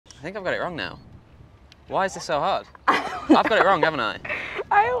I think I've got it wrong now. Why is this so hard? I've got it wrong, haven't I?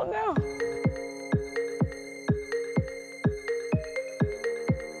 I don't know.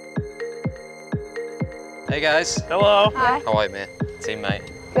 Hey guys. Hello. Hi. How are you, mate? Teammate.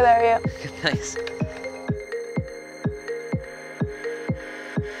 Good, how are you? Good, thanks.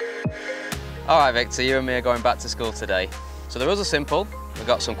 All right, Victor, you and me are going back to school today. So the rules are simple. We've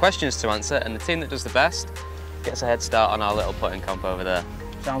got some questions to answer, and the team that does the best gets a head start on our little putting comp over there.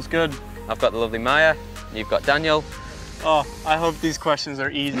 Sounds good. I've got the lovely Maya, and you've got Daniel. Oh, I hope these questions are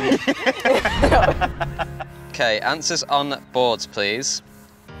easy. Okay, answers on boards, please.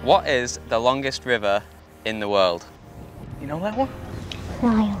 What is the longest river in the world? You know that one?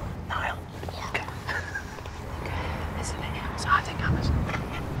 Nile. Nile. Okay. Isn't it Amazon? I think Amazon.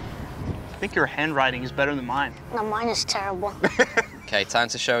 I think your handwriting is better than mine. No, mine is terrible. Okay, time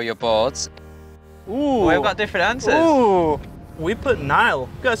to show your boards. Ooh. We've got different answers. Ooh. We put Nile.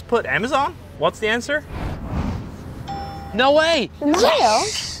 You guys put Amazon? What's the answer? No way! Nile?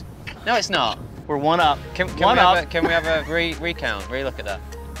 No, it's not. We're one up. Can we have a recount? Re-look at that.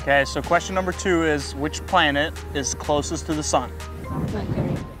 Okay, so question number 2 is, which planet is closest to the sun?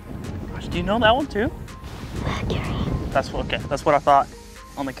 Mercury. Do you know that one too? Mercury. That's what I thought.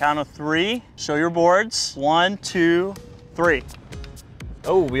 On the count of 3, show your boards. 1, 2, 3.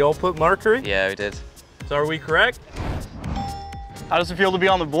 Oh, we all put Mercury? Yeah, we did. So are we correct? How does it feel to be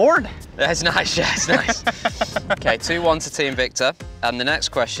on the board? That's nice, yeah, it's nice. Okay, 2-1 to Team Victor. And the next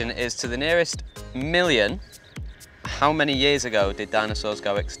question is, to the nearest million, how many years ago did dinosaurs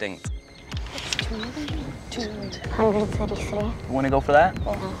go extinct? 233. You want to go for that?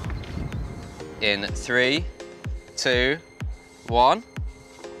 Yeah. In 3, 2, 1.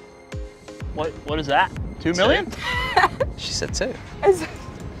 What is that? 2 million? She said 2.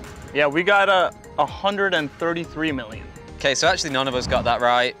 Yeah, we got 133 million. Okay, so actually none of us got that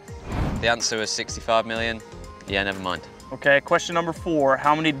right. The answer was 65 million. Yeah, never mind. Okay, question number 4.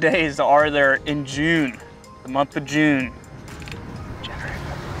 How many days are there in June? The month of June.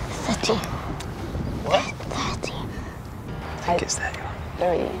 30. What? 30. I think it's 31.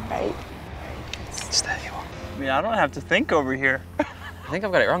 30, right? It's 31. I mean, I don't have to think over here. I think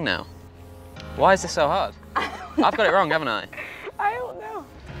I've got it wrong now. Why is this so hard? I've got it wrong, haven't I? I don't know.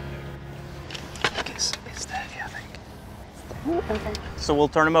 I think it's 30, I think. Okay. So we'll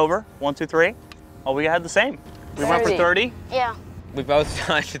turn them over. 1, 2, 3. Oh, we had the same. We went for 30. Yeah. We both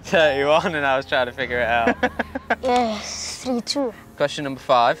tried to 31 and I was trying to figure it out. Yes, 3-2. Question number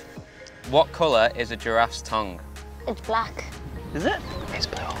 5. What colour is a giraffe's tongue? It's black. Is it? It's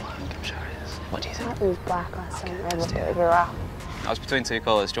blue all around, I'm sure it is. What do you think? It was black last time. let's do it. Giraffe. I was between 2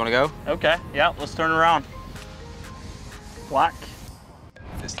 colours. Do you want to go? Okay, yeah, let's turn around. Black.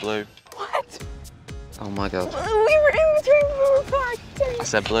 It's blue. What? Oh my god. We were in between blue and black. I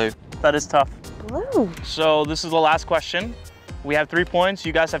said blue. That is tough. Blue. So this is the last question. We have 3 points,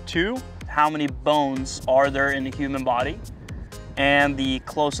 you guys have 2. How many bones are there in the human body? And the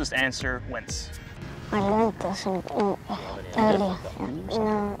closest answer wins. I learned this earlier.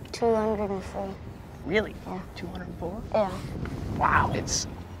 No, 204. Really? Yeah. 204? Yeah. Wow. It's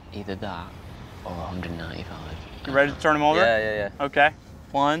either that or 195. You ready to turn them over? Yeah. Okay.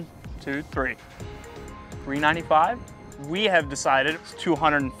 1, 2, 3. 395. We have decided it's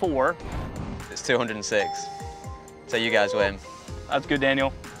 204. It's 206. So you guys win. That's good,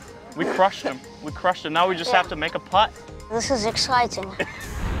 Daniel. We crushed him. We crushed him. Now we just have to make a putt. This is exciting.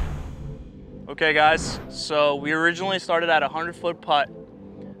 Okay, guys. So we originally started at a 100-foot putt,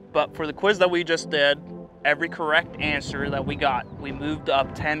 but for the quiz that we just did, every correct answer that we got, we moved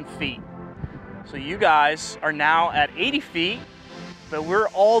up 10 feet. So you guys are now at 80 feet, but we're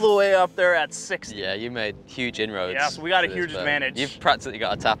all the way up there at 60. Yeah, you made huge inroads. Yeah, so we got a to huge this, but advantage. You've practically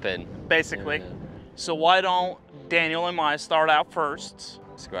got a tap in. Basically. Yeah. So why don't Daniel and I start out first,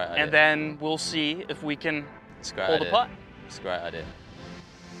 It's a great idea. and then we'll see if we can it's a great pull idea. the putt. It's a great idea.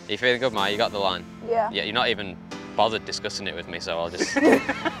 Are you feeling good, Maya? You got the line? Yeah. Yeah, you're not even bothered discussing it with me, so I'll just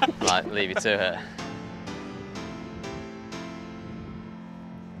like, leave you to it.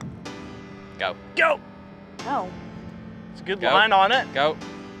 Go. Go! No. It's a good Go. line on it. Go.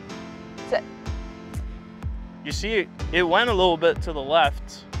 Sit. You see, it went a little bit to the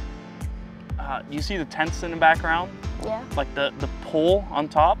left. You see the tents in the background? Yeah. Like the pole on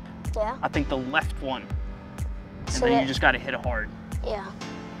top? Yeah. I think the left one. And So then that- you just gotta hit it hard. Yeah.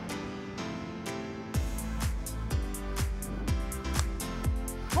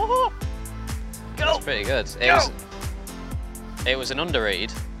 Woohoo! Go! That's pretty good. It was an under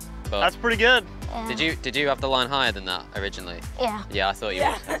read, but That's pretty good. Yeah. did you have the line higher than that originally? Yeah. Yeah, I thought you would.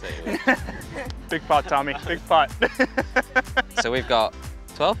 I thought you would. Big putt, Tommy. Big putt. So we've got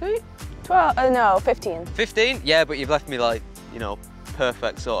 12 feet? 12, no, 15. 15? Yeah, but you've left me like, you know,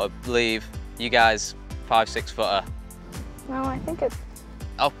 perfect sort of leave. You guys, 5-6 footer. No, I think it's...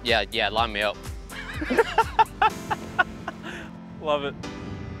 Oh, yeah, line me up. Love it.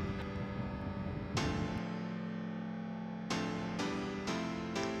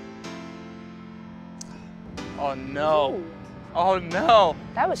 Oh no. Ooh, Oh no.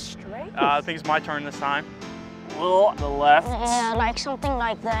 that was straight. I think it's my turn this time. A little on the left. Yeah, like something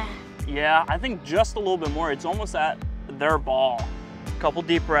like that. Yeah, I think just a little bit more. It's almost at their ball. Couple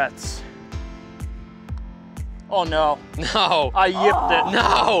deep breaths. Oh no. No. I yipped it.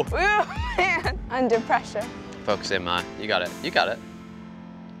 No. Oh, man. Under pressure. Focus in, man. You got it. You got it.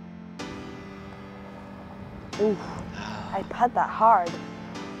 Ooh, I put that hard.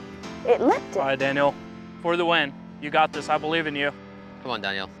 It lifted. All right, Daniel, for the win. You got this. I believe in you. Come on,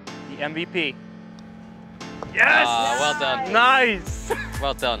 Daniel. The MVP. Yes! Well done. Nice!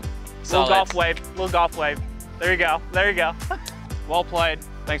 Well done. Little Solid. golf wave. Little golf wave. There you go. There you go. Well played.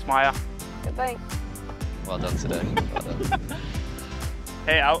 Thanks, Maya. Good thing. Well done today. Well done.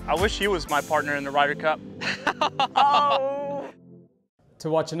 Hey, I wish he was my partner in the Ryder Cup. Oh. To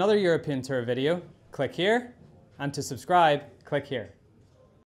watch another European Tour video, click here, and to subscribe, click here.